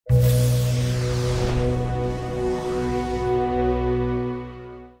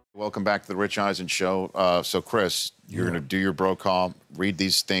Welcome back to the Rich Eisen Show. So, Chris, you're going to do your bro call, read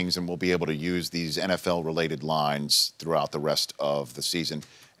these things, and we'll be able to use these NFL-related lines throughout the rest of the season.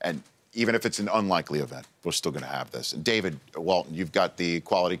 And even if it's an unlikely event, we're still going to have this. And David Walton, you've got the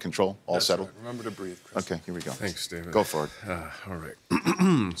quality control all That's settled? Right. Remember to breathe, Chris. Okay, here we go. Thanks, David. Go for it. All right.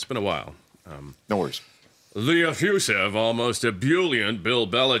 It's been a while. No worries. The effusive, almost ebullient Bill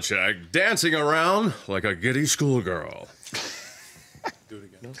Belichick dancing around like a giddy schoolgirl. Do it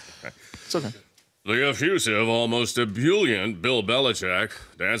again. No? Okay. It's okay. The effusive, almost ebullient Bill Belichick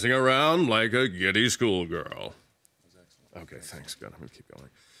dancing around like a giddy schoolgirl. Okay, thanks. Good. I'm going to keep going.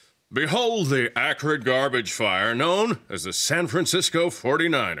 Behold the acrid garbage fire known as the San Francisco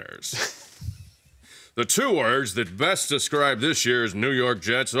 49ers. The two words that best describe this year's New York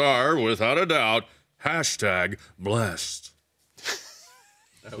Jets are, without a doubt, hashtag blessed.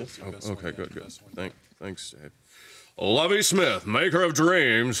 That was your best Okay, one, good. best one. Thanks, Dave. Lovey Smith, maker of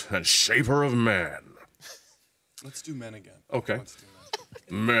dreams and shaper of men. Let's do men again. Okay. Let's do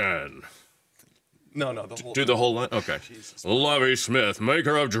Men. no, the whole. Do the whole line? Okay. Jesus. Lovey Smith,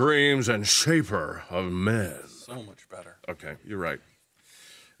 maker of dreams and shaper of men. So much better. Okay, you're right.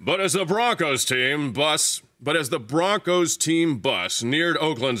 But as the Broncos team bus neared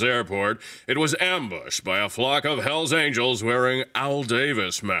Oakland's airport, it was ambushed by a flock of Hell's Angels wearing Al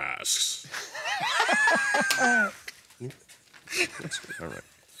Davis masks. All right.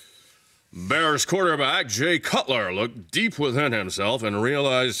 Bears quarterback Jay Cutler looked deep within himself and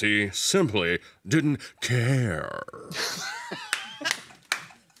realized he simply didn't care.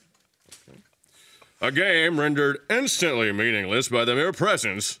 A game rendered instantly meaningless by the mere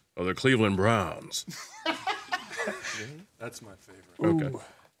presence of the Cleveland Browns. That's my favorite. Okay.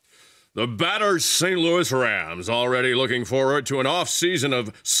 The battered St. Louis Rams already looking forward to an off-season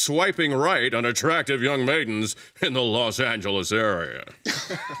of swiping right on attractive young maidens in the Los Angeles area.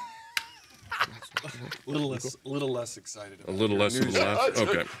 A little less excited. A little less than last.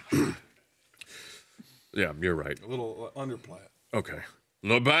 Okay. Yeah, you're right. A little underplay it. Okay.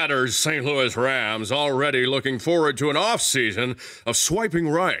 The battered St. Louis Rams already looking forward to an off-season of swiping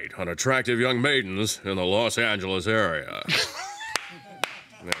right on attractive young maidens in the Los Angeles area.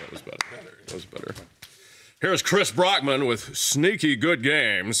 Yeah, that was better. That was better. Here's Chris Brockman with sneaky good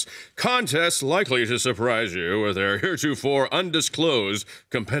games. Contests likely to surprise you with their heretofore undisclosed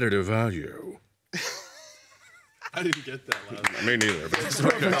competitive value. I didn't get that last time. Me neither, but it's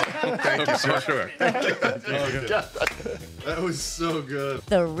okay. Thank you, sir. Sure. That was so good.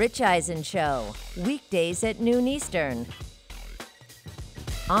 The Rich Eisen Show, weekdays at noon Eastern.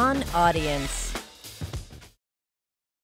 On Audience.